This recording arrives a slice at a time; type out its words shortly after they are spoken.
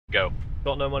Go.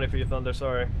 Got no money for your thunder,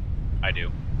 sorry. I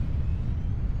do.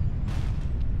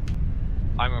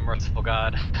 I'm a merciful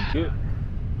god. Thank you.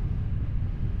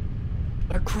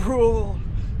 A cruel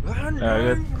and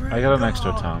angry I got an god.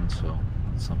 extra town, so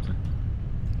that's something.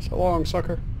 So long,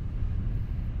 sucker.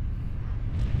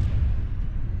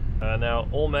 Now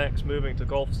Olmec's moving to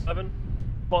Golf 7,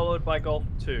 followed by Golf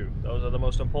 2. Those are the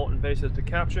most important bases to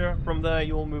capture. From there,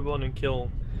 you'll move on and kill.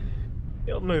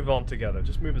 You'll move on together.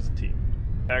 Just move as a team.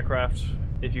 Aircraft.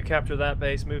 If you capture that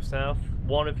base, move south.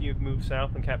 One of you move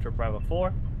south and capture Bravo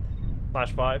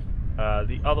 4/5.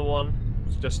 The other one,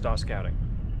 just start scouting.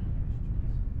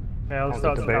 Yeah, I'll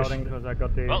start scouting because I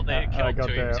got the. Well, they killed two of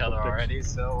the each other optics. already,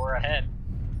 so we're ahead.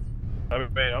 I mean,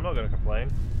 I'm not going to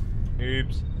complain.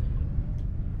 Oops.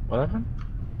 What happened?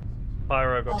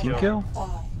 Pyro got Team killed.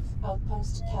 kill?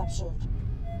 Outpost captured.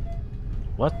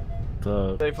 What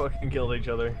the? They fucking killed each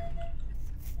other.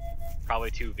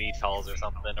 Probably two VTOLs or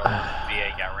something, or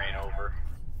VA got ran over.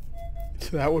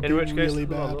 That would In be which really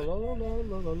case,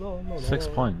 bad. 6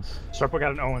 points. Sharp, we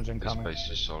got an Owens This incoming. base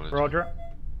is solid. Roger.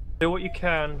 Do what you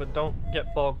can, but don't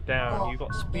get bogged down. You've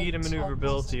got speed and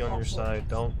maneuverability on your side.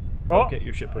 Don't get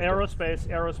your ship pushed up.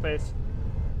 Aerospace.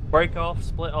 Break off,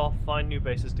 split off, find new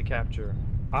bases to capture.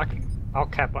 I'll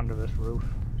cap under this roof.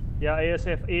 Yeah,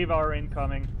 ASF Eva are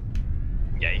incoming.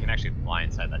 Yeah, you can actually fly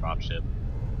inside that dropship.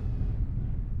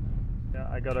 Yeah,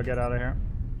 I gotta get out of here.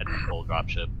 At the full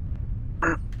dropship.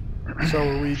 So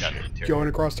are we Got the interior. going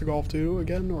across to Golf 2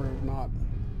 again, or not?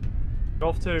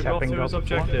 Golf 2 is Golf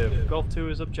objective. Golf 2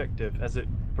 is objective, as it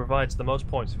provides the most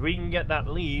points. If we can get that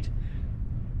lead,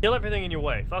 kill everything in your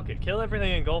way. Fuck it, kill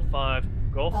everything in Golf 5,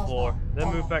 Golf 4,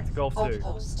 then move back to Golf 2.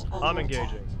 I'm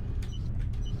engaging.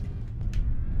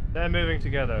 They're moving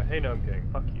together. Hey Gnome King,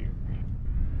 fuck you.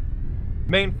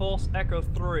 Main force, Echo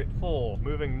 3 at 4,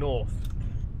 moving north.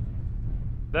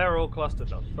 They're all clustered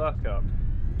the fuck up.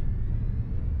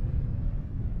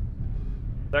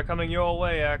 They're coming your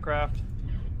way, aircraft.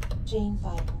 Chain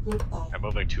fire, group fire. I'm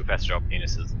moving too fast to drop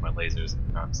penises with my lasers.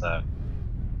 I'm sad.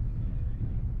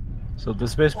 So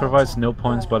this base provides no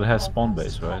points, but it has spawn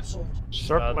base, right?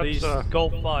 Sharp, let's These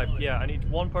Golf 5, yeah, I need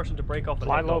one person to break off and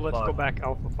fly hit low, Golf let's 5. go back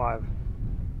Alpha 5.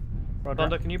 Roger.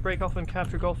 Thunder, can you break off and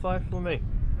capture Golf 5 for me?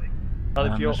 I'm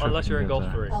not sure Unless if you're I in can Golf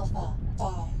get there. 3. Alpha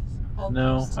 5.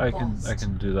 No, I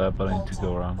can do that, but I need to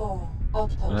go around.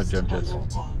 I have jump jets.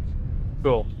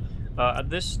 Cool. At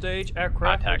this stage,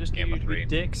 aircraft, I Contact just need you Gamma to be 3.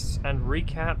 dicks and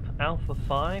recap Alpha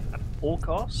 5 at all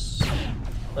costs.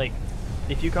 Like,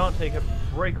 if you can't take a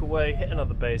breakaway, hit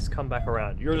another base, come back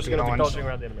around. You're just gonna be dodging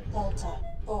around the enemy. Delta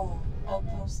 4.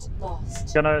 Outpost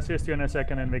lost. Gonna assist you in a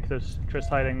second, Invictus. Just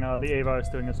hiding. The Ava is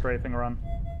doing a strafing run.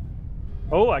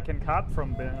 Oh, I can cap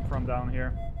from down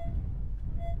here.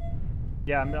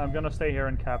 Yeah, I'm gonna stay here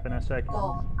and cap in a second.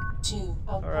 Golf 2.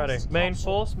 Alrighty, main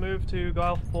force, move to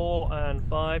Golf 4 and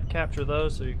 5, capture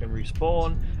those so you can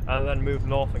respawn, and then move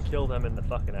north and kill them in the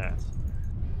fucking ass.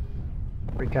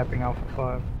 Recapping Alpha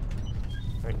 5.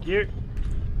 Thank you.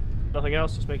 Nothing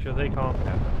else, just make sure they can't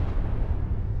cap.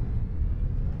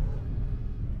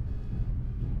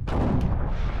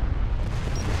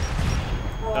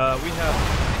 We have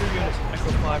 2 units of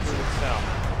Echo 5 moving south.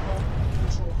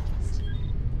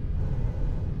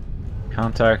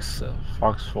 Contacts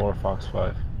Fox 4, Fox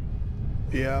 5.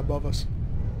 Yeah, above us.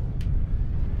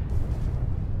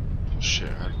 Shit,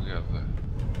 how do we get there?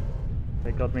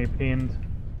 They got me pinned.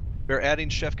 We're adding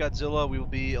Chef Godzilla. We will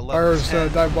be 11.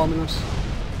 Fire's dive bombing us.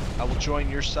 I will join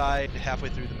your side halfway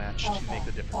through the match to make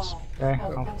the difference. Okay,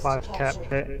 Alpha 5 cap.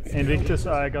 Okay. Invictus,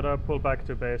 I gotta pull back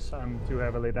to base. I'm too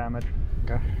heavily damaged.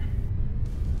 Okay.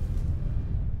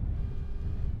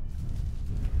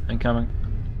 Incoming.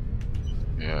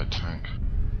 Yeah, tank.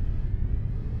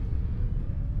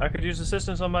 I could use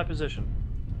assistance on my position.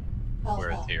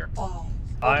 Where is here?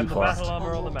 I am the Far. battle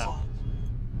armor on the map.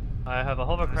 I have a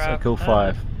hovercraft. Echo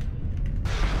 5.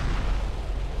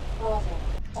 Bravo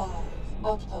 5.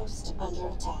 Outpost under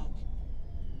attack.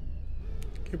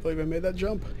 Can't believe I made that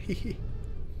jump. Hehe.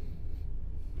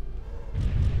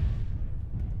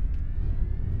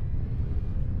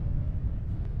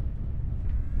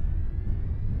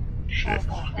 Shit,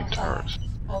 fucking turrets.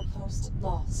 Outpost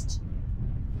lost.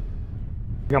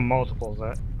 We got multiples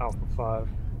at Alpha 5.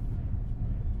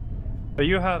 But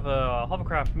you have a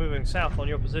hovercraft moving south on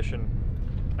your position.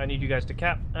 I need you guys to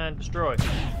cap and destroy.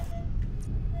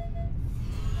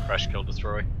 Crush, kill,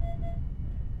 destroy.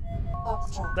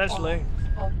 Foxtrot Essentially.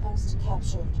 5. Outpost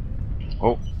captured.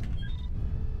 Oh,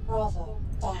 Bravo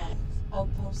 5.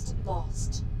 Outpost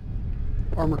lost.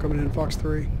 Armor coming in, Fox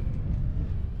 3.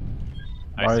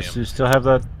 I Alright, see so him. you still have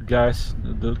that guys,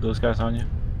 those guys on you?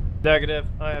 Negative.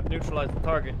 I have neutralized the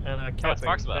target and I'm capping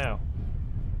Fox left. now.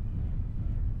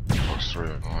 Fox 3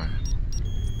 online.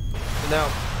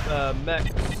 Now,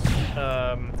 mech.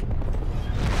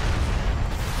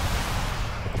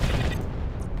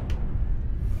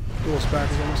 Dual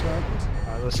SPAC is almost out.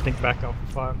 Let's sneak back up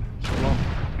for 5. So long.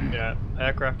 Yeah,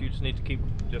 aircraft, you just need to keep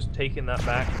just taking that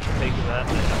back, taking that,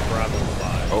 and then grabbing the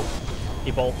 5. Oh.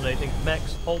 Keep alternating.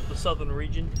 Mechs, hold the southern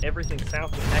region. Everything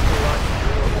south of Echo Line.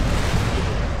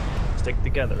 Stick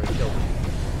together and kill them.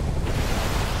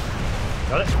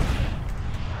 Got it?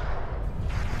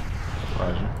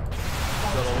 Roger.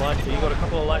 Got a light. You got a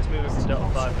couple of lights moving from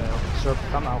Delta 5 now. Sir,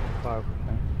 come out for 5. Okay.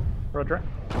 Roger.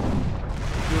 2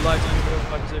 lights moving in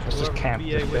my position. Let's just Whoever's camp BA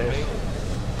this with base. me.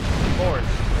 Orange,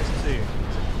 nice to see you.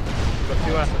 You've got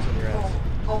 2 assets on your ass.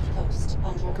 Outpost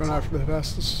under Going attack. after the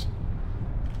Vestas.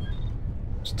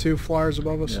 There's 2 flyers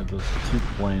above us. Yeah, those 2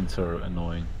 planes are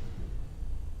annoying.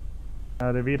 The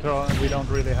VTOL, we don't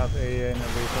really have AA in the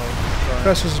VTOL.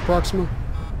 Vestas is Proxima.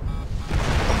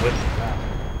 Come with that.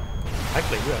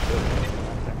 Actually, we have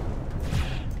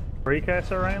 3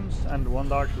 KSRMs and 1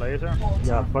 large laser.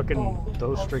 Yeah, fucking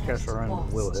those 3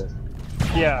 KSRMs will hit.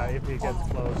 Yeah, if he gets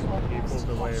close, he pulls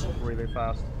away really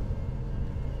fast.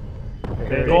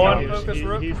 Go on, focus,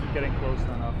 Rook. He's getting close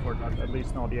enough for that, at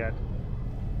least not yet.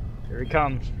 Here he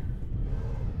comes.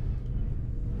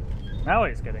 Now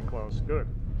he's getting close, good.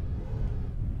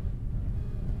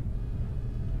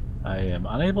 I am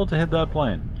unable to hit that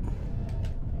plane.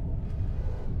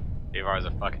 Avar's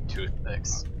a fucking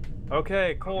toothpicks.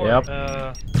 Okay, Core. Yep.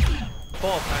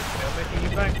 Bob, actually, I'm making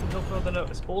you back until further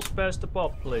notice. All spares to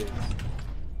Bob, please.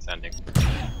 Sending. I'm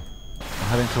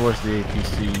heading towards the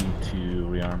APC to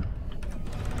rearm.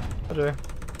 Okay.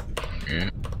 Yeah.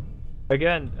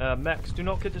 Again, mechs, do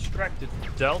not get distracted.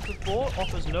 Delta 4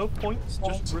 offers no points,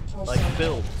 just like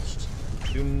builds.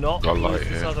 Do not Got lose light the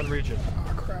here. southern region.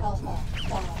 Oh crap. Alpha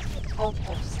 5.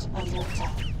 Outpost under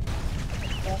attack.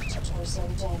 Left torso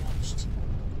damaged.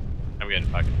 I'm getting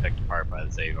fucking picked apart by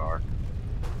this Avar.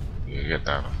 You get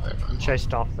down off there, man.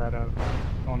 Chased off that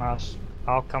on us.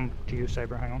 I'll come to you,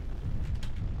 Saber, hang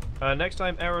on. Next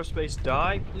time aerospace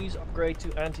die, please upgrade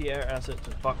to anti-air assets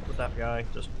and fuck with that guy.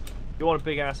 Just, if you want a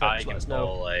big asset, I just let can us know.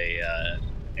 pull a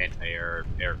anti-air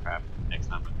aircraft next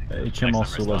time. I think. HM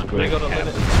also looks They great. got a limit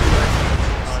to 2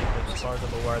 aircraft as far as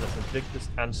I'm aware, that's Invictus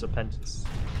and Serpentis.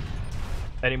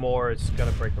 Any more, it's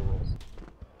gonna break the rules.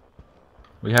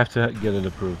 We have to get it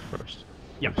approved first.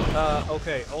 Yep.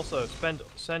 Okay, also,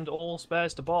 send all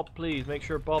spares to Bob, please. Make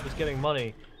sure Bob is getting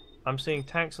money. I'm seeing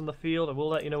tanks on the field, and we'll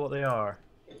let you know what they are.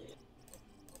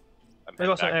 I'm They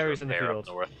got some heading back to areas in the repair up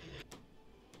field. north.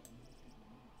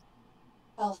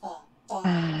 Alpha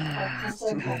 5.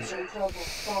 Missile capture program.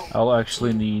 Go. I'll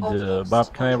actually need,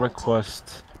 Bob, can I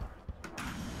request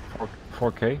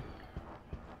 4K?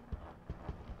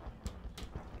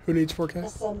 Who needs 4K?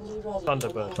 Assembly ready.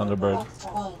 Thunderbird.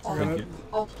 Thunderbird. Got it.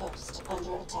 Outpost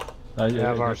under attack.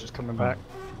 Yeah, Vars is coming back.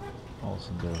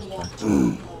 Also goes back.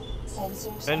 Reactor.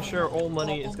 Sensors Ensure all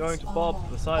money is going to Bob,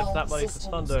 besides that money for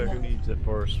Thunder, who needs it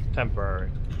for temporary.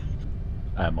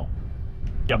 Ammo.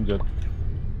 Yep. I'm good.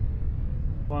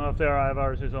 One of their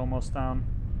IVARs is almost down.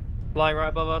 Flying right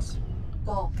above us.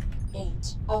 Golf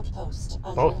 8. Outpost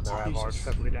under Both their attack. IVARs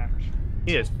heavily damaged.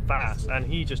 He is fast, and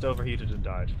he just overheated and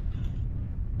died.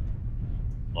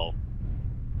 Lol.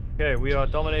 Okay, we are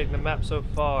dominating the map so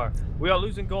far. We are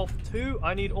losing Golf 2.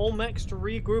 I need all mechs to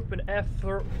regroup in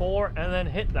F4 and then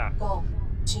hit that. Golf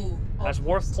 2. That's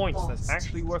worth Outpost points. lost. That's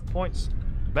actually worth points.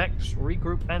 Mechs,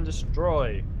 regroup and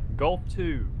destroy. Golf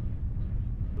 2.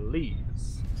 Please.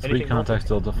 3 Anything contacts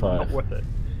worth it? Delta 5. Not worth it.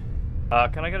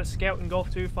 Can I get a scout in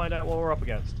Golf 2? Find out what we're up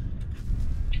against.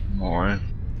 Alright.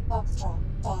 Foxtrot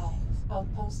 5.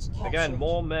 Outpost captured. Again,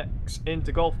 more mechs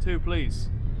into Golf 2, please.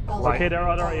 Okay, their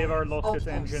other Five. Avar lost his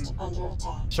Outpost engine. under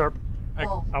attack. Sharp.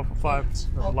 Golf Alpha 5. 8.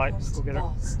 There's a light. Outpost Go get her.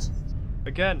 lost.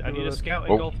 Again, I need a Good. scout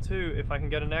in Oh. Golf 2 if I can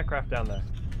get an aircraft down there.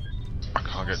 I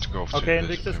can't get to go for Okay, this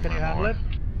Invictus, in can my you handle it?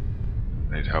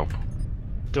 mind. Need help.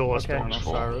 Duel is Okay. down,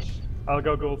 Full. Osiris. I'll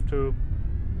go Golf 2.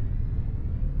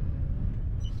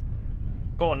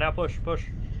 Go on, now push, push.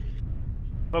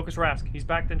 Focus Rask, he's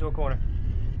backed into a corner.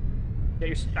 Get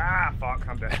your fuck,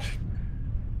 I'm dead.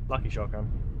 Lucky shotgun.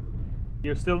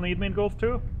 You still need me in Golf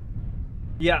 2?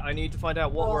 Yeah, I need to find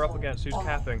out what we're up Golf against, who's 5.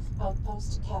 capping.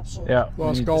 Outpost captured. Yeah, Lost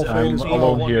we need- Golf I'm 8 as well.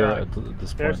 alone One here guy. at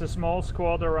this There's point. a small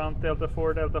squad around Delta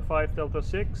 4, Delta 5, Delta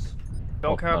 6.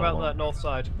 Don't Oh, care not about alone. that north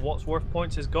side. What's worth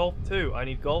points is Golf 2. I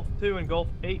need Golf 2 and Golf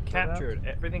 8 captured.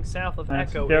 Everything south of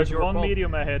Echo There's is your one fault.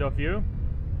 medium ahead of you.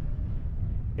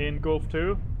 In Golf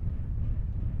 2.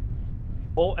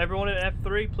 Oh, everyone in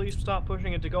F3, please start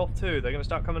pushing into Gulf 2. They're going to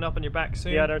start coming up on your back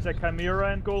soon. Yeah, there's a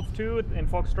Chimera in Gulf 2. In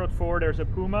Foxtrot 4, there's a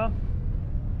Puma.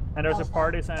 And there's a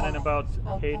Partisan in about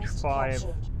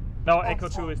H5. No, Echo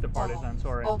 2 is the Partisan,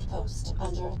 sorry.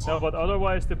 No, but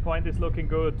otherwise the point is looking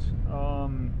good.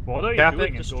 What are you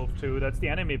doing in Gulf 2? That's the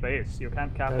enemy base. You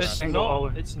can't cap that. It's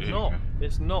not. It's not.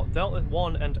 It's not. Delta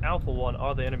 1 and Alpha 1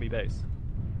 are the enemy base.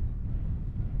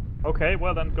 Okay,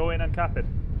 well then go in and cap it.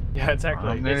 Yeah,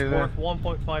 exactly. It's worth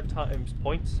 1.5 times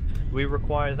points. We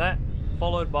require that,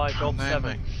 followed by Gulf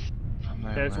 7.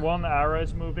 There's one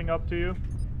Ares moving up to you.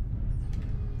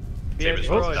 Yeah,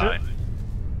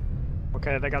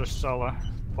 okay, they got a Sola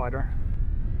fighter.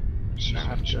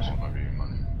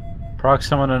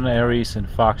 Proximate and Ares and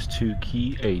Fox 2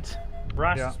 key 8.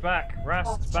 Rast is back.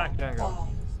 Rast is back, Django.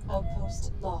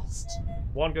 Outpost lost.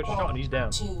 One good shot and he's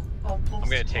down. I'm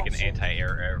gonna take an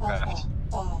anti-air aircraft.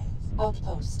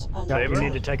 Yeah, you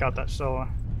need to take out that Sola.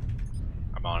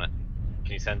 I'm on it.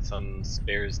 Can you send some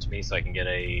spares to me so I can get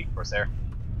a Corsair?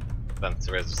 That's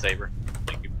the Res Saber.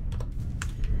 Thank you.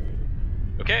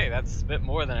 Okay, that's a bit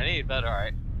more than I need, but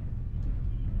alright.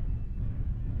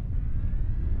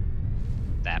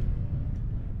 That.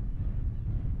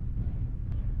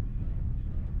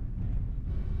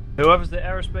 Whoever's the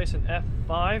aerospace in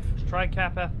F5, try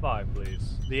cap F5,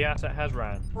 please. The asset has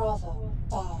ran. Bravo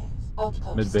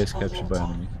 5. Mid base captured by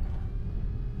enemy.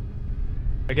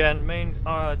 Again, main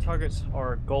targets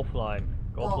are Gulf Line.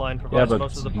 Gulf Line provides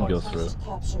most of the you can points.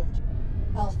 go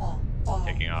through.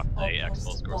 Taking off the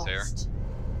X-Pulse Corsair.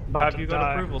 Have you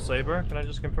got approval, Saber? Can I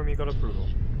just confirm you got approval?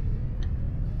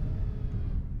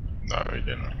 No, he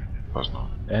didn't. Of course not.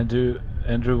 Andrew,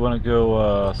 wanna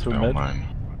go through mid? Mine.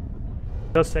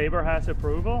 Does Saber has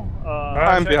approval?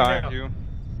 I'm behind you.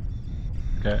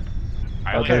 Okay.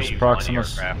 I only There's need one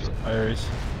Proximus aircraft. Ares.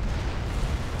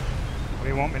 What do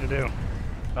you want me to do?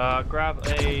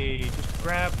 Just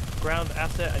grab ground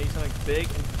asset. I need something big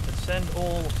and send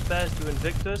all spares to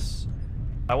Invictus.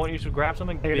 I want you to grab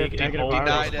something big and hold.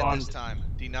 Denied at this time.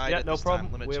 Denied at no this problem.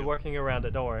 time. We're working around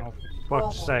it. Don't worry.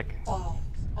 Fuck's sake.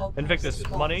 Invictus,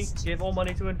 money. Give all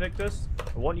money to Invictus.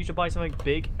 I want you to buy something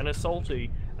big and assaulty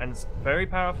and very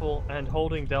powerful and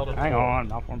holding Delta 4. Hang on,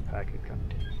 not one packet.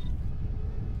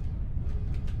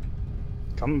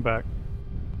 Coming back.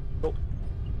 Oh.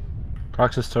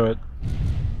 Proxys turret.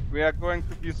 We are going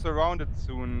to be surrounded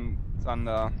soon,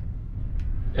 Thunder.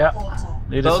 Yeah.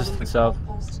 Need assistance south.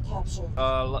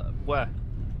 Where?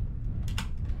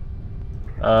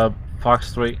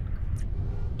 Fox 3.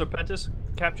 Serpentis,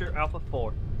 capture Alpha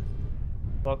 4.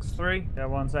 Fox 3. Yeah,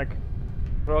 1 sec.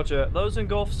 Roger. Those in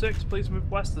Gulf 6, please move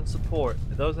west and support.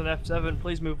 Those in F7,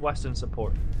 please move west and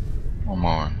support. One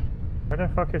more. Where the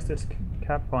fuck is this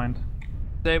cap point?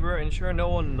 Saber, ensure no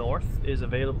one north is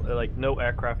available, like no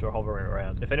aircraft are hovering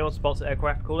around. If anyone spots an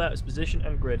aircraft, call out its position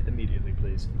and grid immediately,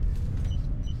 please.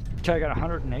 Okay, I got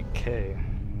 108k.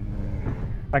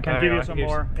 I can give you some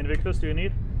more. Invictus, do you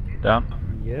need? Down.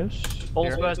 Yes. All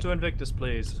spares to Invictus,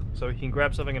 please, so he can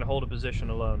grab something and hold a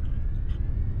position alone.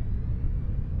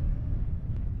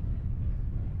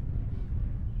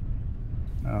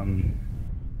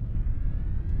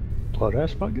 Blood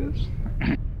asparagus?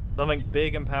 Something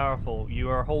big and powerful. You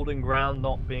are holding ground,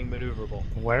 not being maneuverable.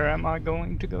 Where am I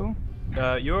going to go?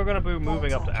 You are going to be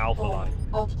moving up to Alpha Line.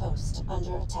 Outpost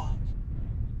under attack.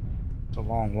 It's a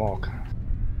long walk.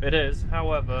 It is,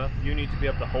 however, you need to be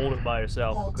able to hold it by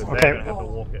yourself because Okay. they're going to have to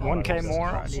walk it. 1k more,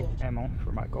 I need ammo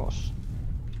for my Gauss.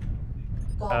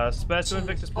 Spares to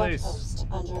Invictus, please. Outpost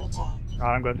under attack.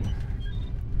 Alright, I'm good.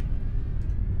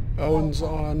 Owen's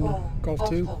on Gulf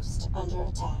 2. Outpost under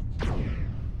attack.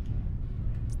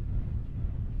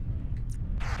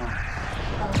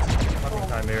 Fucking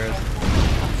Chimeras.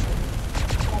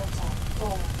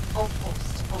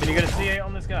 Can you get a C8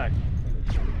 on this guy?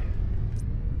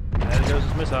 There goes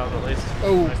his missile at least.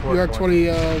 Oh, Nice work, you're boy. 20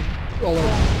 all over.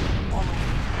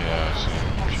 Yeah, I see.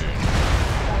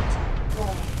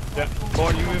 Yeah,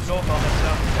 Born, you move north, I'll head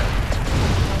south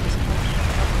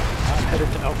I'm headed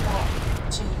to Alpha.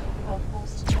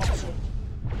 Outpost captured.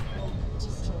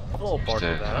 Destroyed. again. A little part of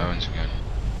Dead. that. Huh? Owens again.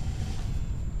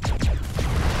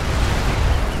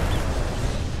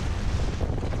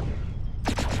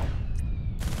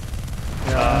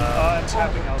 I'm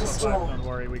tapping Alpha 5, don't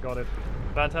worry, we got it.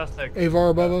 Fantastic. Avar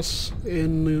above us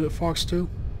in Fox 2.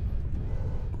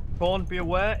 Spawn, be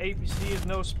aware, APC is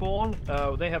no spawn.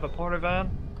 They have a party van.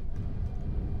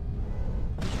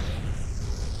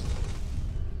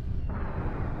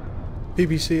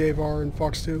 PPC, Avar, and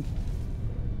Fox 2.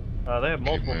 They have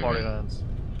multiple Keep party moving. vans.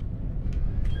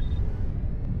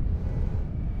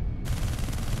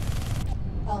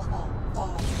 Alpha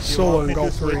 5. Solo and to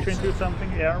Golf switch 3. into something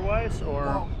airwise,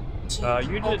 or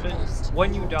You did it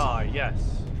when you die, yes.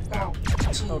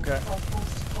 okay?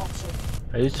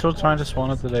 Are you still trying to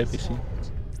spawn at the APC?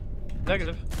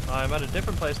 Negative. I'm at a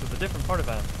different place with a different party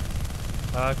van.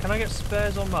 Can I get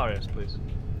spares on Marius, please?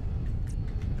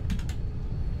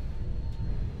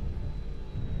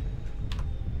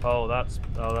 Oh, that's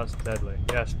deadly.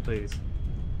 Yes, please.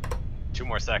 2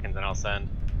 more seconds and I'll send.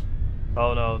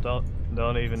 Oh no,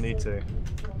 don't even need to.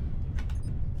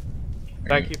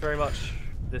 Thank you very much.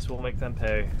 This will make them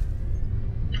pay.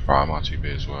 Right, I'm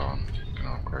RTB as well. I'm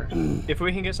gonna upgrade. If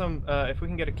we can get some, if we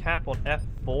can get a cap on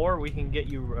F4, we can get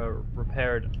you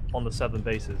repaired on the 7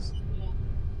 bases.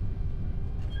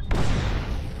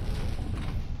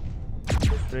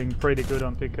 Doing pretty good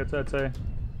on tickets, I'd say.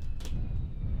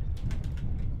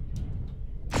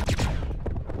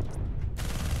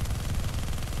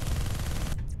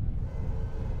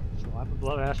 So I have a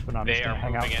blood aspen. I'm just They gonna are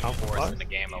hang out moving in Alpha force 5. in the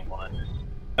game of 1.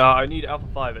 I need Alpha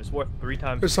 5. It's worth 3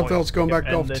 times. There's the something points. else going We can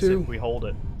back Golf end this 2. If we hold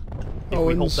it. If Oh,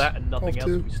 we and hold that and nothing Golf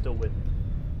else, 2. we still win.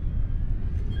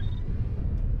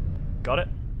 Got it?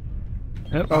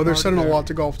 Yep, Oh, I'm they're already sending a there. lot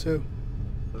to Golf 2.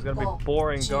 There's gonna be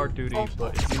boring guard duty,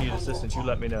 but if you need assistance, you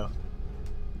let me know.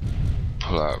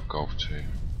 Pull out of Golf 2.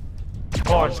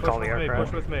 Oh, Push just call the with me,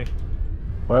 aircraft. push with me.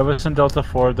 Whoever's in Delta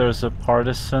 4, there's a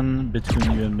partisan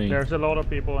between you and me. There's a lot of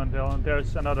people until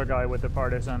there's another guy with the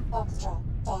partisan. Foxtrot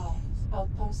 5.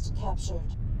 Outpost captured.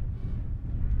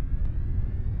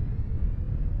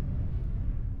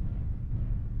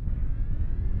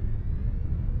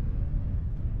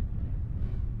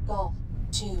 Golf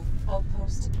 2.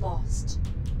 Outpost lost.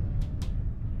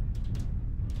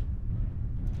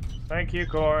 Thank you,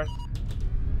 Corn.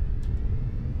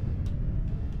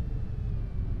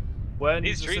 When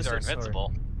These trees are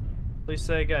invincible. Please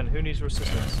say again, who needs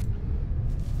resistance?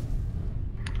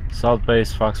 South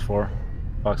base, Fox 4,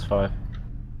 Fox 5.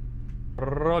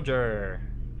 Roger.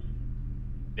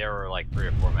 There were like 3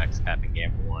 or 4 mechs capping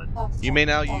game of 1. You may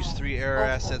now use 3 air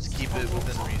assets. Keep it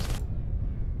within reason.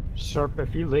 Sir,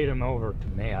 if you lead him over to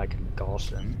me, I can gauss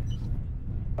him.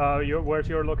 Where's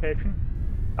your location?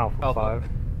 Alpha 5.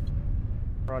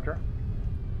 Roger.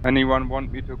 Anyone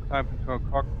want me to climb into a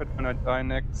cockpit when I die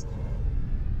next?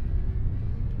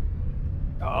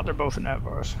 Oh, they're both in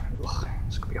adverse. Ugh,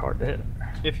 it's gonna be hard to hit.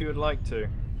 If you would like to.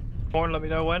 Corn, let me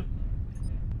know when.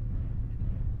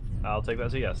 I'll take that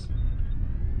as a yes.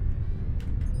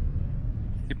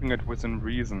 Keeping it within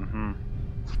reason,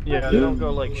 Yeah, don't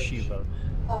go like Shiva.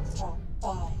 Foxtrot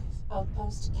 5.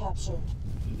 Outpost captured.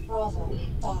 Bravo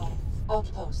 5.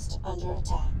 Outpost under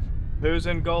attack. Who's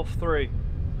in Golf 3?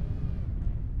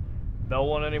 No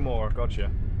one anymore,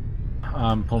 gotcha.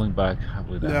 I'm pulling back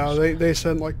heavily No, damaged. they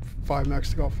sent like 5 mechs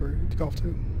to Golf 3, to Golf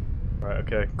 2. Right,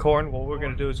 okay. Corn, what we're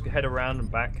gonna do is head around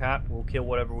and back cap. We'll kill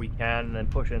whatever we can and then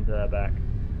push into their back.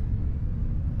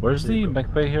 Where's the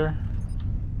mech bay here?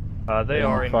 They Yeah,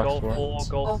 are in Fox Golf 4. 4,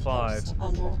 Golf 5. Outpost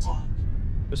under attack.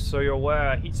 Just so you're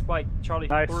aware, Heat Spike Charlie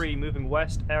Nice. 3 moving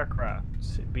west aircraft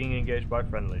being engaged by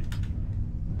friendly.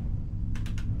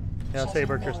 Yeah,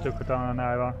 Saber just took it down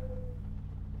on Iva.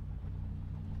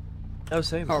 Oh,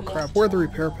 same. Oh crap, where are the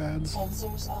repair pads?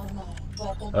 Sensors online.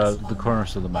 Weapons The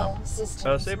corners of the map. All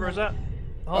systems Saber, is that?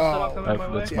 Oh, Hostile coming my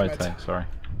way? That's my Damn it. tank, sorry.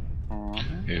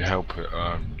 You help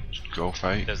at Golf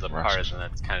 8. There's the Rust. partisan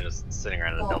that's kind of just sitting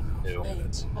around in Delta 2.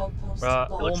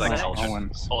 It looks like Ultra,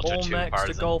 Ultra all 2 next to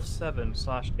partisan. Golf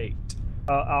 7/8.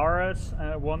 RS,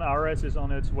 one RS is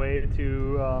on its way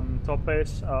to top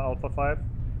base, Alpha 5.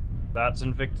 That's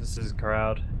Invictus's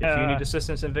crowd. If you need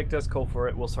assistance, Invictus, call for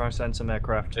it. We'll try and send some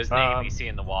aircraft. There's an ABC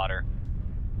in the water.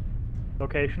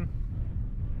 Location?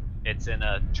 It's in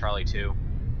Charlie 2.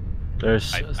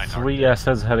 There's I 3 marked it.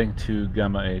 assets heading to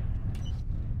Gamma 8.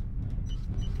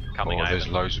 Coming Oh, there's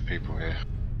Ivan. loads of people here.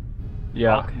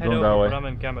 Yeah, I'll head going that over, way. but I'm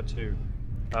in Gamma 2.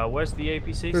 Where's the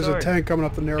APC? There's Sorry. a tank coming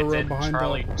up the narrow It's road in behind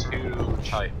Charlie Delta. 2,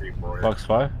 Charlie 3 border. Fox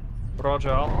 5? Roger.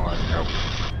 Alright, help.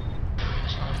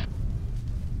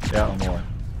 Yeah, on the way.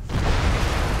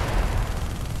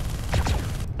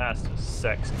 That's just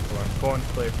sexy. Corn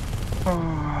clear.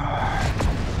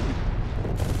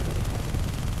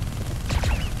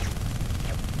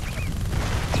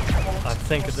 I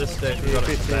think at this stage we've got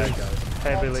it APC bad, is guys.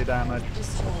 heavily damaged,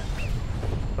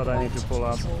 but I need to pull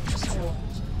up.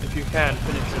 If you can,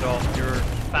 finish it off. You're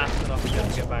fast enough to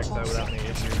get back there without any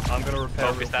issue. I'm gonna repair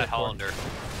Focus real that quick, Corn. Hollander.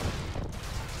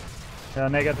 Yeah,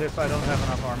 negative. I don't have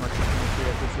enough armor to finish the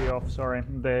APC off. Sorry,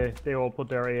 they all put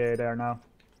their EA there now.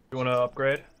 You wanna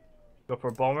upgrade? Go for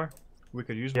a bomber? We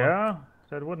could use one. Yeah,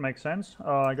 that would make sense.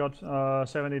 I got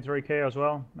 73k as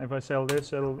well. If I sell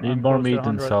this, it'll Need I'm more close to meat in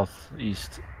 100.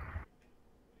 southeast.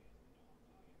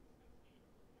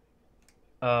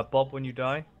 Bob, when you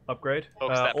die, upgrade.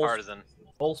 Focus that all, partisan.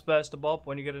 all spares to Bob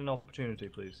when you get an opportunity,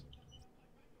 please.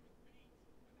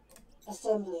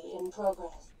 Assembly in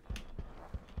progress.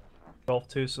 Golf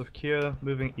 2 secure,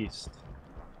 moving east.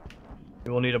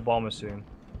 You will need a bomber soon.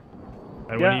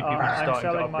 And we need people I'm starting to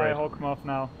selling my upgrade. Hawkmoth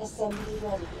now. Assembly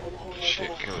ready in hangar Shit,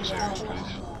 bay. kill us here, Launcher please.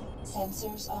 online.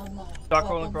 Sensors online. Start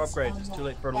calling for Weapons upgrades, it's too online.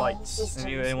 late for All lights. systems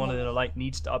Anyone in go. a light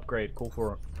needs to upgrade, call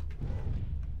for it.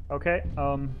 Okay,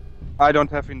 I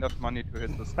don't have enough money to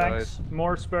hit this guy. thanks.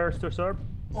 More spares to serve.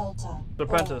 Delta.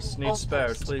 Serpentis All needs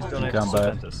spares, outposts please under donate to Come back.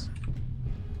 Serpentis.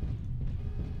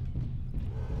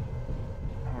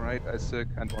 Alright, I still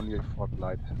can't only afford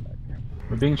light.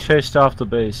 We're being chased off the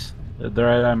base. They're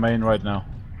at our main right now.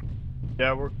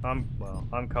 Yeah,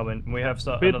 I'm coming. We have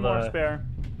Bit more another... spare.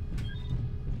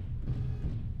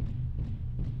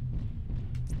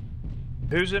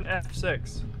 Who's in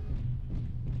F6?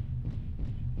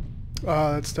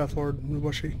 That's Deathlord and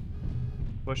Bushy.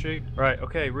 Bushy? Right,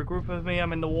 okay, regroup with me.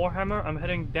 I'm in the Warhammer. I'm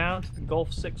heading down to the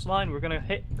Gulf 6 line. We're gonna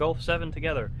hit Gulf 7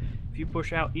 together. If you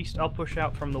push out east, I'll push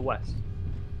out from the west.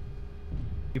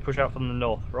 You push out from the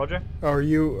north. Roger? Are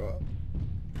you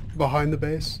behind the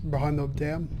base? Behind the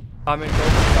dam? I'm in Gulf.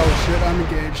 Oh shit, I'm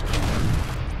engaged.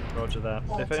 Roger that.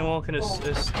 If anyone can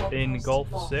assist in Gulf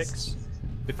 6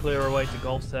 to clear a way to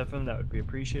Gulf 7, that would be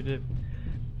appreciated.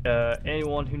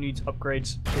 Anyone who needs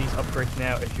upgrades, please upgrade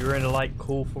now. If you're in a light,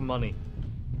 call for money.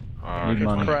 Need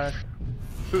money. Crash.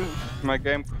 My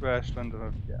game crashed and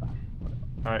yeah.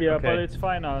 Alright, Yeah, okay. but it's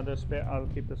fine now. I'll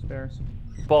keep the spares.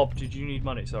 Bob, did you need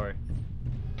money? Sorry.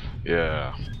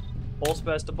 Yeah. All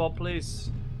spares to Bob, please.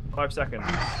 5 seconds.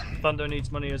 Thunder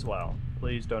needs money as well.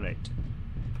 Please donate.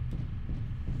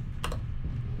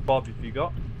 Bob, have you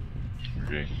got?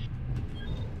 Okay.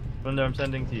 Thunder, I'm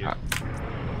sending to you.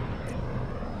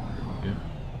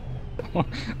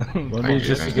 We'll need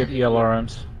just to get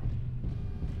ELRMs.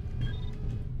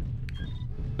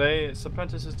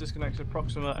 Serpentis has disconnected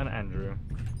Proxima and Andrew.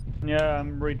 Yeah,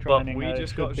 I'm retraining. But we I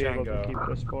just should got be able to Django.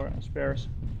 keep the spares.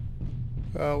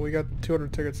 We got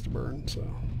 200 tickets to burn, so.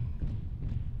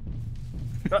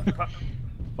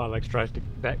 Phylex tries to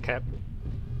backcap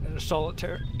in a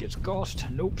solitaire, gets ghost,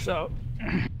 nopes out.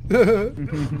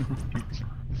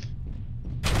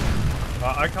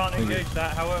 I can't engage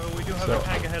that, however, we do have a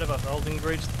tank ahead of us. I'll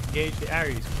engage the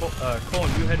Ares. Korn,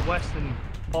 you head west and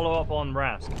follow up on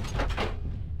Rask.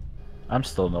 I'm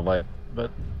still in the light,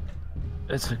 but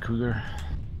it's a cougar.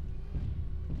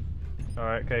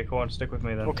 Alright, okay, Korn, stick with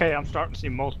me then. Okay, I'm starting to see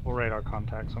multiple radar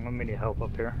contacts. I'm gonna need help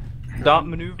up here. Start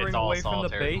maneuvering It's all away from the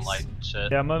solitaire and base. light and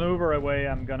shit. Yeah, maneuver away.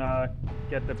 I'm gonna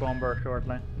get the bomber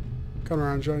shortly. Come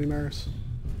around, Johnny Maris.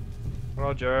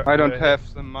 Roger. I don't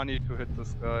have the money to hit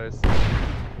this guys.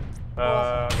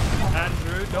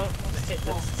 Andrew, don't hit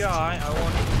the sky. I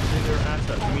want you to consider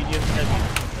assets. Medium, heavy.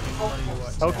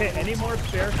 Okay, any more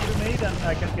spares to me, then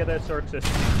I can get a search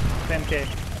system. 10k.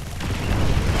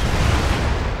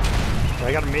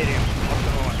 I got a medium. What's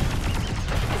the one?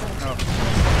 Oh.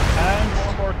 And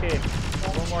one more K.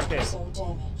 One more K. So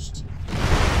damaged.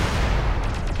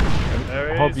 There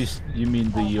I he hope is. you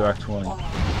mean the UAC-20.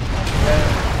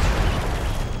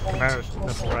 Maris,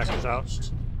 missile rack is out.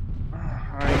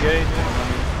 Engage.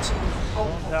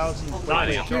 1,000. Not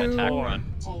an attack run.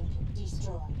 Tank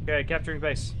destroyed. Okay, capturing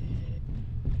base.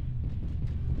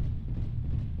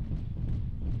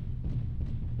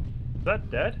 Is that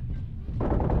dead?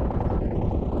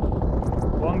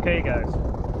 1k, guys.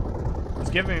 It's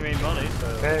giving me money, so...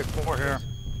 Okay, 4 here.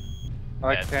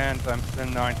 I Dead. can't, I'm still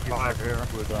 95 here.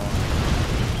 Cooldown.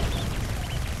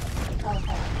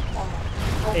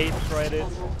 8 traded.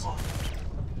 Under attack.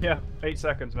 Yeah, 8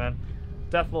 seconds, man.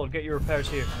 Deathlord, get your repairs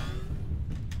here.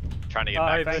 Trying to get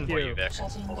back thank before you. you, Vic.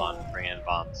 Shutting Hold on, down. bring in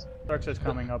bombs. Search is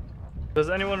coming up. Does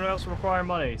anyone else require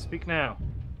money? Speak now.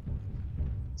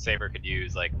 Saber could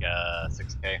use like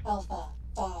 6k. Alpha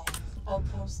 5.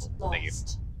 Outpost Thank you.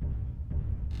 lost.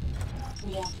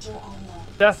 Reactor online.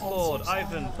 Deathlord, Sensors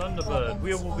Ivan, online. Thunderbird,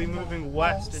 we will be Weapons moving online.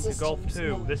 west All into Gulf systems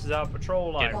 2. go. This is our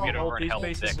patrol line. Get We over hold and these help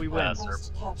bases, Vic, we win. sir.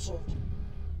 Outpost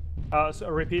captured. So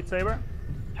repeat, Saber.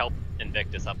 Help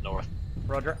Invictus up north.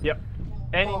 Roger. Yep.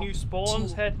 Any new One,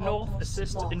 spawns, two, head north, outpost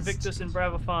assist lost. Invictus in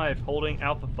Bravo 5, holding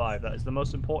Alpha 5. That is the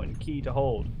most important key to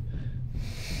hold.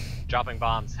 Dropping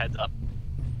bombs, heads up.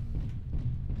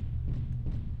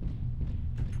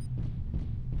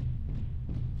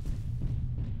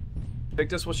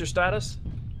 Invictus, what's your status?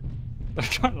 They're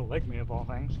trying to leg me of all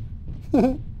things.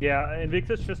 Yeah,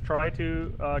 Invictus just try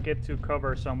to get to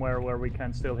cover somewhere where we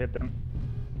can still hit them.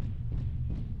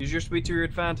 Use your speed to your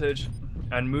advantage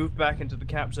and move back into the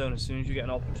cap zone as soon as you get an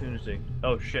opportunity.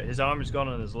 Oh shit, his armor's gone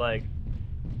on his leg.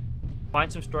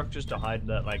 Find some structures to hide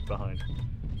that leg behind.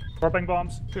 Dropping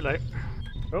bombs. Too late.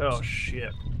 Oops. Oh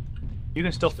shit. You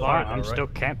can still fire though, I'm right? still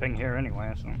camping here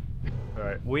anyway, so.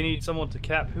 Alright, we need someone to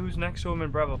cap. Who's next to him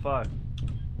in Bravo 5?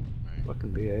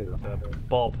 Fucking BA though.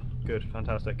 Bob. Good,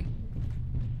 fantastic.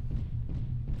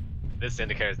 This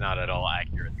indicator is not at all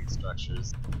accurate, these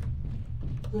structures.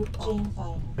 Group chain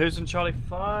finder. Who's in Charlie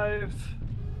 5?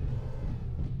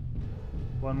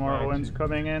 One more Right. Owens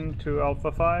coming in to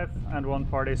Alpha 5, and one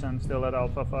partisan still at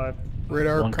Alpha 5.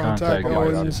 Radar One contact. contact.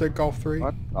 Owens at Golf 3.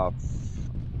 What the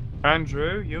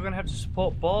Andrew, you're gonna have to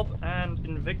support Bob and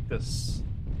Invictus.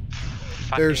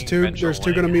 There's two. Fucking There's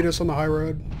two Vengeful gonna meet us on the high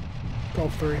road.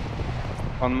 Golf 3.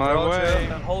 On my Roger, way.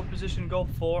 hold position Golf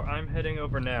 4, I'm heading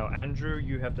over now. Andrew,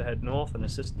 you have to head north and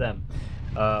assist them.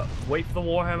 Wait for the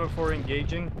Warhammer before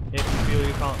engaging if you feel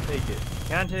you can't take it. If you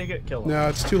can take it, kill them. No,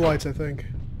 it's two lights, I think.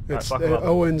 It's fuck 'em up.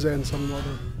 Owens and some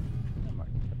other.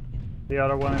 The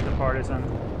other one is the partisan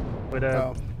with a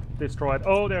Oh. destroyed.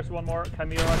 Oh, there's one more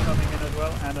Chimera coming in as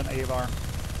well, and an Avar.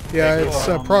 Yeah, Thank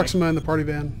you. it's Proxima in the party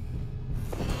van.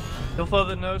 Till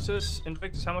further notice,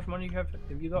 Invictus, how much money have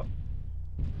you got?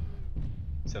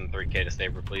 Send 3K to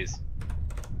Saber, please.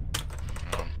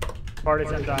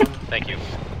 Partisan down. Thank you.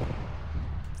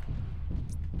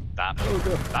 Stop.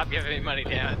 Stop giving me money,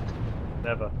 damn it.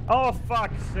 Never. Oh,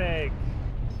 fuck's sake!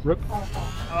 Rip.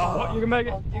 Oh, You can make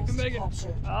it. You can make it.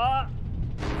 Ah!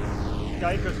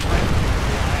 Geiger's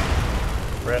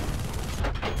Brett.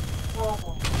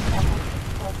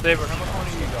 Saber, how much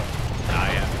money you got?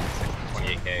 Ah, yeah.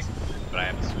 28K. But I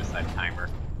have a suicide timer.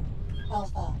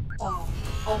 Alpha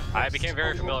 5. I became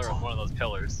very familiar with one of those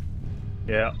pillars.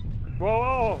 Yeah. Whoa, whoa,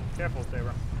 whoa! Careful,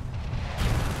 Saber.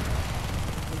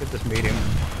 Look at this medium.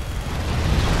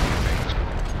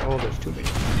 Oh, there's two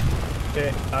mediums.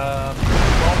 Okay, Bob,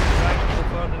 for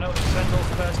further notice, send those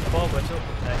first Bob, what's up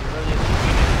with that? You're really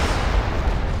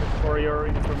inconvenienced. For your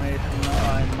information,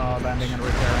 I'm landing and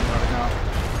repairing right now.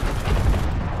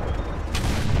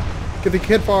 Get the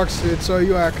Kid Fox. It's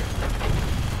UAC.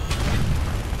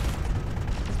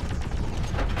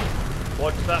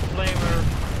 Watch that flamer.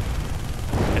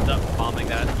 End up bombing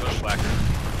that bushwhacker.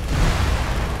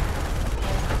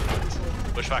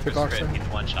 Bushwhacker's Kickboxer. crit, he's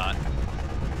one shot.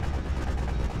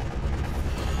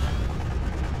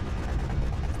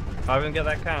 I even get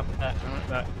that cap. That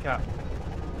cap.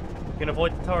 You can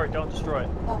avoid the turret, don't destroy it.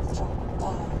 Foxtrot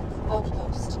 5.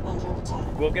 Outpost under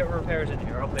attack. We'll get repairs in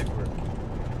here, I'll pay for it.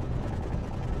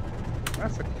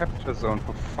 That's a capture zone,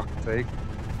 for fuck's sake.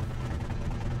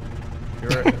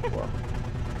 You're right. Well.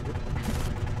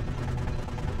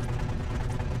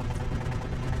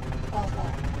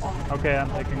 Okay, I'm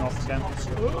taking off again.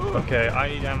 Okay, I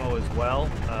need ammo as well.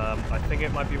 I think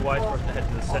it might be wise for us to head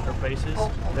to the center bases.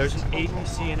 There's an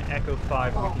APC and Echo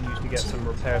 5 we can use to get some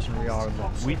repairs and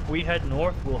rearmament. We head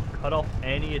north, we'll cut off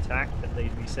any attack that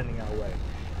they'd be sending our way.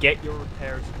 Get your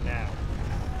repairs now.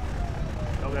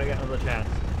 Not gonna get another chance.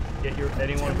 Get your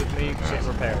anyone with me, get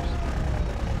repairs.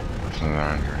 That's another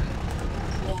Andrew.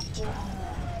 Reactor online.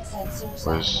 Sensors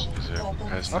Where's, online. is there Weapons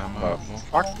has online. ammo?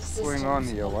 What's going on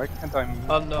here? Why can't I move?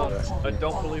 Unknown. I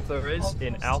don't believe there is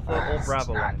in Alpha or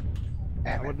Bravo line.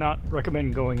 I would not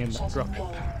recommend going in that Shutting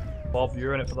direction. down. Bob,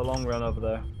 you're in it for the long run over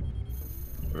there.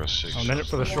 We got 6 I'm in it shots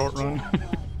for the left. short run.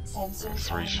 Sensors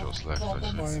 3 online. shots left, I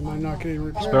think. Why am I not getting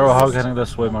repairs? Sparrow Hog heading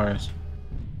this way, Marius.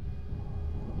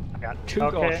 I got 2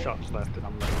 Okay. ghost shots left and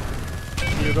I'm ready.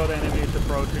 You got enemies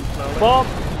approaching slowly. Bob!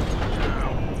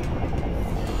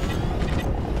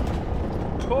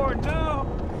 Corn, no!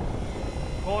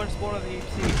 Corn's one of the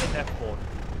APC at F4.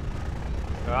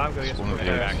 I'm gonna get It's some one of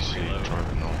the repairs. APC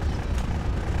driving north.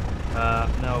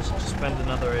 No, spend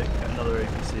another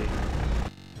APC.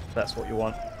 That's what you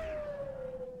want.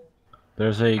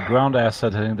 There's a ground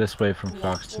asset heading this way from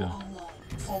Fox 2.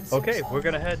 Okay, we're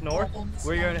gonna head north.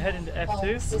 We're gonna head into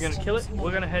F2. We're gonna kill it.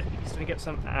 We're gonna head east and get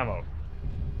some ammo.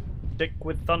 Stick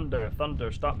with Thunder. Thunder,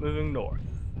 stop moving north.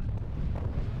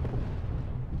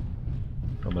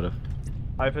 Affirmative.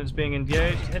 Hyphens being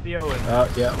engaged. Hit the Owen. Yeah,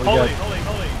 we Holy, got holy,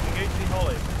 holy. Engage the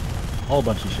holy. a whole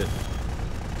bunch of shit.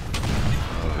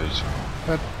 Oh, there's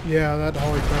That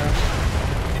holy crap.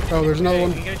 Oh, there's another Okay,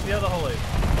 one. engage the other holy.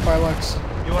 Phylex.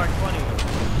 You are 20.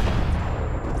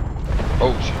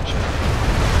 oh shit.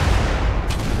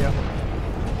 Yeah.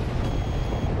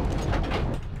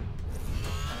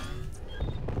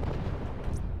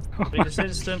 Be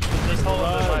desistant with this whole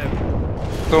alive.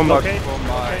 So much Okay, for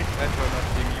my okay. network not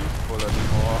being useful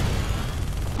anymore.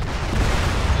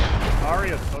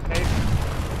 Marius, okay.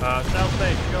 South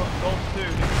stage, go, gold 2.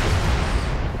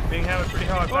 Being hammered pretty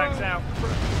hard, backs out.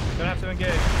 Gonna have to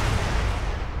engage.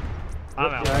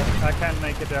 I'm out. I can't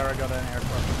make it there. I got an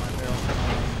aircraft in my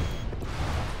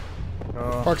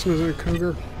tail. Proxima's in a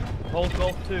cougar. Hold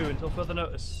Golf 2 until further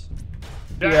notice.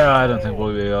 Yeah, I don't think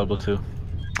we'll be able to.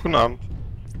 Good night.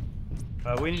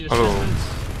 We need Hello.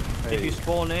 assistance. If you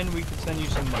spawn in, we can send you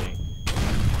some money.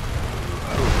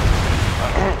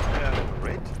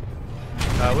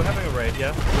 We're having a raid,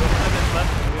 yeah. We have 10 minutes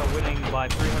left and we are winning by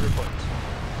 300 points.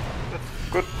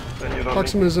 Good. Then you don't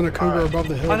Proxima's in a cougar above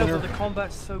the hill I know, there. but the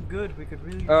combat's so good, we could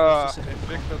really use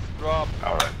Victor's drop.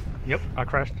 Alright. Yep, I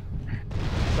crashed.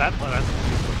 That's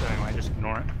useless anyway, just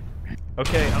ignore it.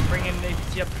 Okay, I'm bringing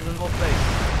APC up to the north base.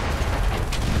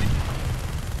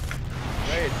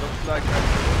 Wait, looks like I'm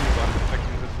the only one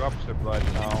protecting the dropship right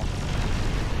now.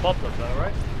 Bob does that,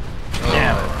 right?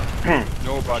 Yeah.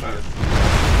 Nobody is.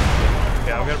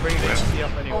 Okay, I'm gonna bring the APC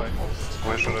up anyway.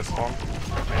 Where should I spawn?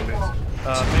 Maybe.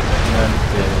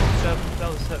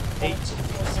 Maybe 8.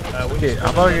 Okay, how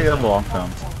about you get a long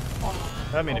time?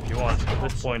 I mean, if you want. At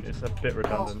this point, it's a bit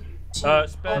redundant.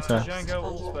 Spares to Okay. Django,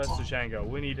 all spares to Django.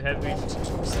 We need heavies to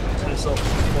assault at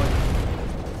this point.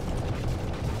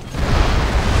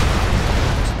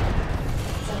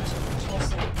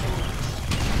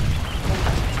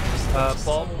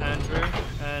 Bob, Andrew,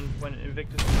 and when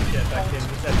Invictus get back in,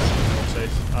 just head back to the north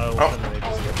base. I'll send an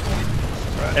APC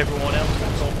up. Everyone else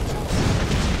control.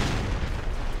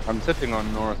 I'm sitting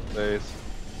on north base.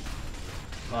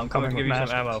 I'm coming to give you some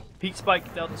ammo. Peak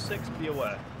Spike, Delta 6, be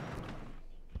aware.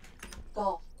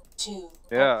 Golf 2.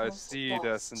 Yeah, I see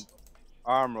there's an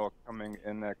armor coming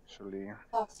in actually.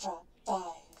 Foxtrot 5.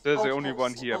 There's the only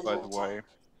one here, by the way.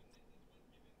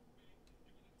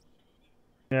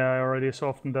 Yeah, I already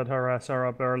softened that harasser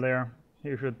up earlier.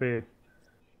 He should be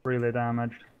really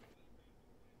damaged.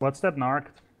 What's that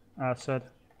narked asset?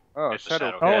 Oh, It's a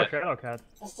Shadow. Shadow Oh, Shadowcat.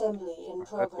 Assembly in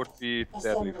progress. That would be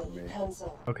deadly for me.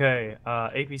 Cancel. Okay,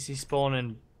 APC spawn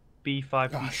in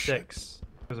B5, B6.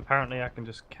 Because apparently I can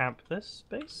just camp this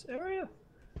base area?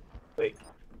 Wait.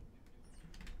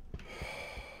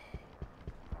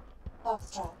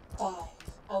 Foxtrot 5.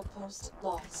 Outpost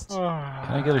lost. Can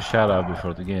I get a shout out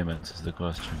before the game ends is the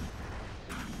question.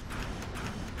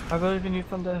 I believe in you,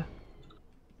 Thunder.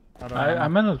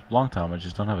 I'm in a long time, I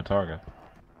just don't have a target.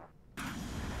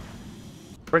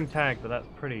 Bring tag, but that's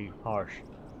pretty harsh.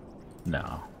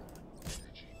 No.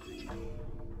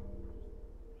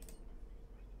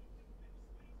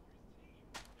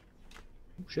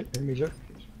 Shit, enemies there.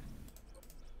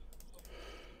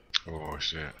 Oh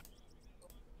shit.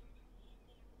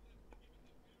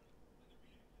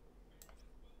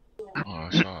 Oh,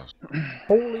 that's nice.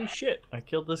 Holy shit! I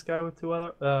killed this guy with two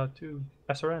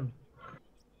SRM.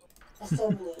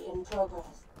 Assembly in progress.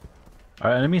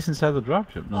 Are enemies inside the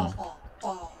dropship? No. Alpha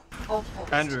 5.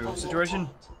 Outpost Andrew, under situation?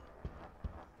 attack.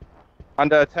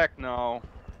 Under attack now.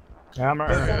 Yeah, I'm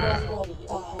Ready ahead.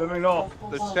 Moving off.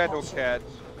 The Shadow Cat.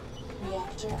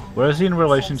 Reactor Where is he in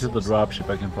relation to the dropship?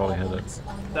 I can probably hit it.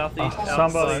 Southeast,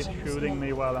 somebody's outside. shooting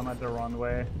me while I'm at the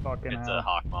runway. Fucking It's hell. a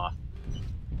hawk moth.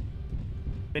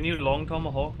 Can you long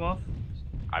tomahawk moth?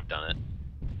 I've done it.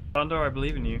 Thunder, I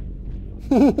believe in you.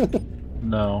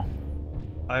 No.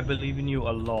 I believe in you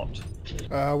a lot.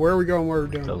 Where are we going? Where are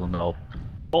we doing? Doesn't help.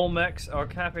 All mechs are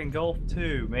capping Golf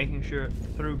 2, making sure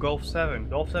through Golf 7.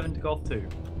 Golf 7 to Golf 2.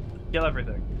 Kill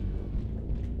everything.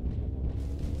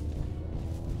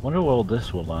 Wonder where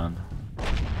this will land.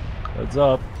 Heads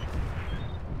up.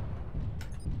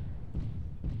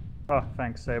 Oh,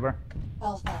 thanks, Saber.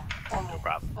 Alpha 5. No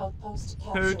problem. Outpost 2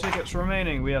 captured. tickets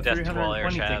remaining. We have Death to all air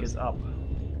 320 shabs. tickets up.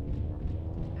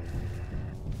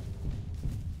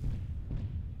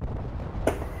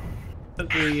 Took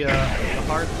the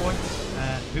hard points.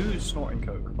 And who's snorting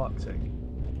coke? Fuck's sake.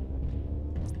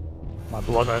 My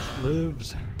blood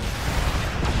lives.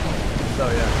 So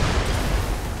yeah.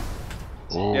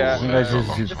 Oh, Yeah, You guys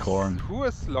just use corn. Who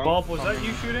is long? Bob, was that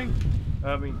you shooting?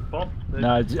 I mean, Bob?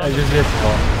 No, I just hit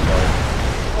corn. Sorry.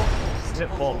 Hit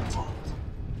Bob.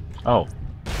 Oh.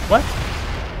 What?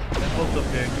 That Bob's up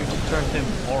here. You just turned him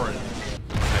orange.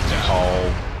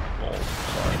 Oh.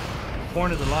 Sorry.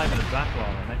 Corn is alive in a black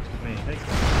llama next to me. Thanks.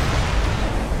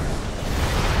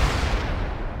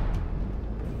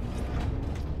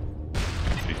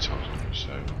 He told him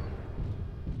so.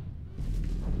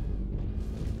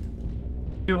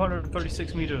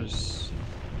 236 meters.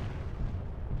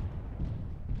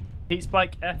 Heat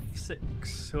spike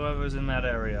F6, whoever's in that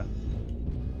area.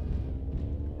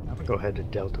 I'm gonna go ahead to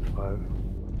Delta 5.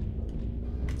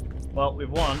 Well, we've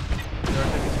won. There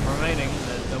are tickets remaining.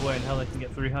 There's no way in hell they can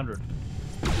get 300.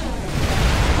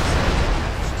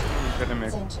 Gonna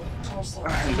make. Center torso.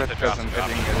 In that case, I'm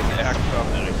getting an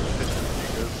aircraft and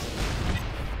efficiency.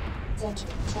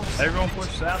 Everyone push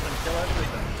south and kill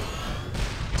everything.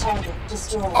 Target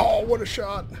destroyed. Oh, what a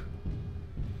shot!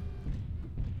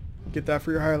 Get that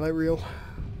for your highlight reel.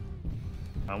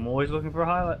 I'm always looking for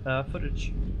highlight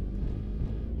footage.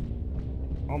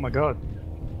 Oh my god.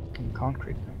 Fucking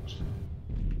concrete things.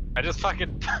 I just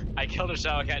fucking I killed a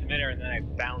shallow cat in midair and then I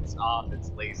bounced off its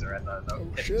laser. I thought I was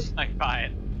Oh shit. like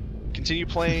fine. Continue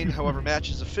playing. However, match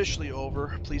is officially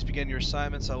over. Please begin your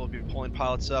assignments. I will be pulling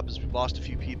pilots up as we've lost a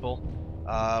few people.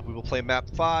 We will play map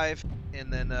 5,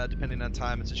 and then depending on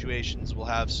time and situations, we'll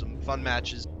have some fun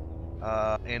matches,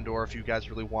 and or if you guys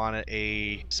really want it,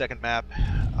 a second map,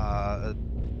 a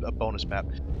bonus map.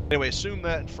 Anyway, assume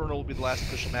that Inferno will be the last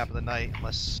official map of the night,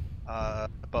 unless, but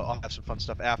I'll have some fun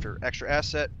stuff after. Extra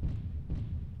asset.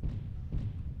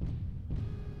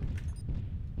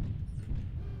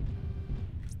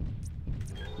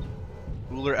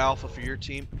 Ruler Alpha for your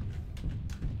team.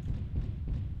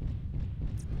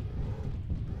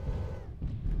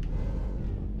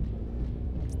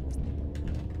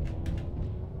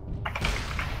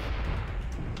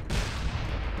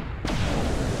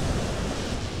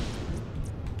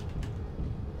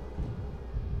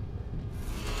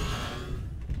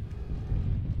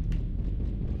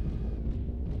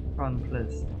 Run,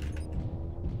 please.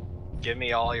 Give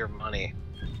me all your money.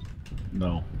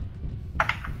 No.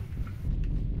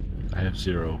 I have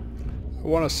 0. I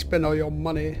want to spend all your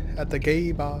money at the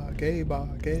gay bar, gay bar,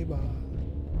 gay bar.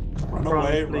 Run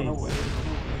away, run away.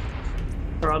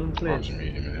 Run, please. Watch me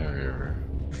even heavier.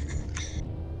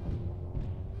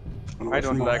 I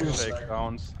don't like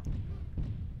shakedowns.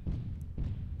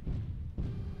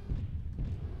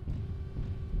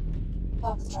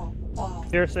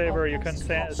 Here, Saber, you can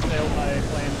sail my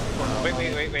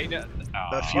plane. Wait. No.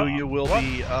 A few of you will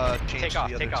be changed to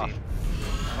the other team.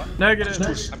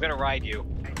 Negative. I'm gonna ride you.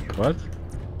 What?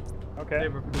 Okay.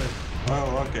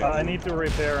 Oh, okay. I need to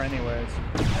repair anyways.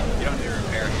 You don't need to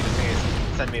repair. You just need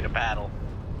to send me to battle.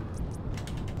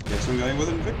 Guess I'm going with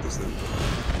Invictus then.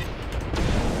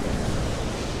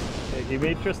 Okay, give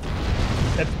me just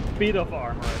a bit of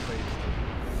armor at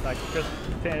least. Like just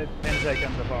 10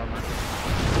 seconds of armor.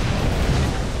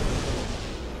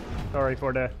 Sorry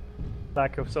for the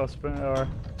lack of suspense, or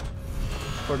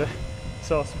for the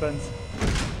suspense.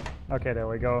 Okay, there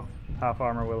we go. Half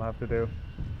armor will have to do.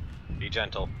 Be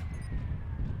gentle.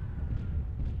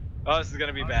 Oh, this is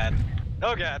gonna be bad.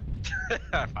 Oh god.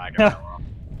 I got that wrong.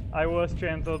 I was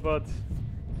gentle, but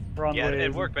runway. Yeah,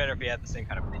 it'd work better if you had the same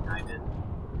kind of thing I did.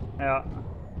 Yeah.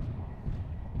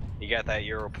 You got that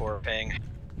Europort ping.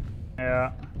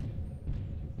 Yeah.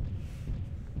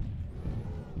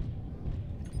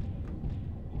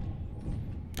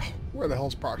 Where the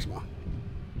hell's Proxima?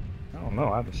 I don't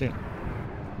know, I haven't seen it.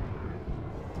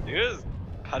 He was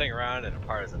putting around in a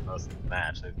partisan most of the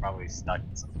match. He was probably stuck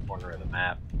in some corner of the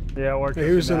map. Yeah, or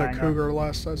He was in a cougar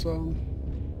last I saw him.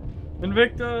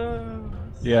 Invictus!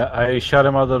 Yeah, I shot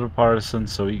him out of the partisan,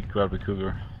 so he grabbed the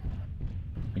cougar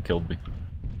and killed me.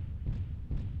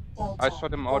 I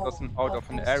shot him out of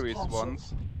an Ares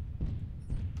once.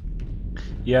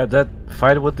 Yeah, that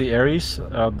fight with the Ares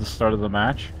at the start of the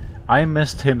match, I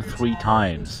missed him 3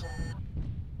 times.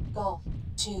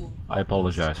 I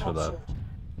apologize for that.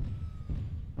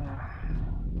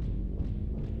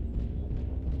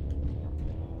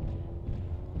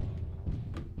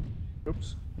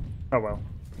 Oops. Oh well.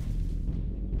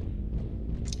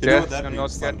 Guess you're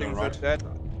not getting the dead.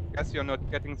 Guess you're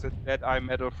not getting the dead eye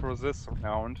medal for this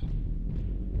round.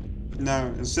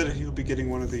 No, instead he'll be getting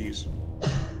one of these.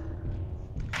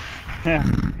 Yeah.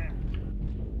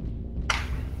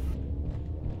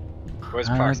 Where's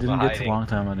I Proxima didn't get to hiding? long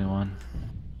time anyone.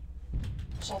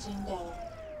 Shutting down.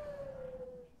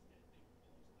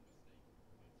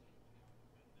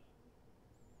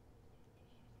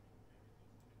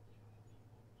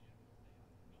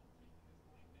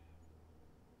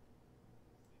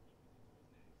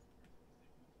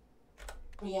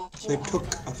 Reactor They took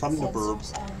a Thunderbird.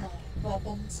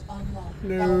 Weapons online.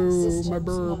 No, my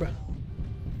burb.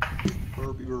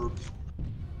 Burby burb.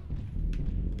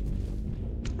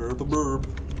 Burb a burb.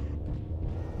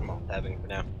 I'm all tabbing for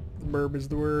now. Burb is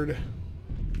the word.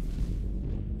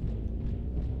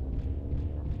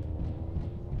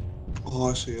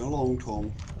 Oh, I see a long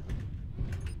Tom.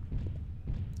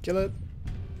 Kill it.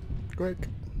 Quick.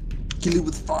 Kill it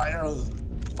with fire!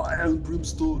 Fire and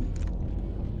brimstone!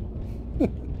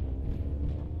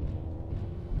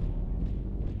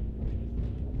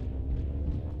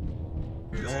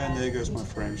 And there goes my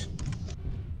frames.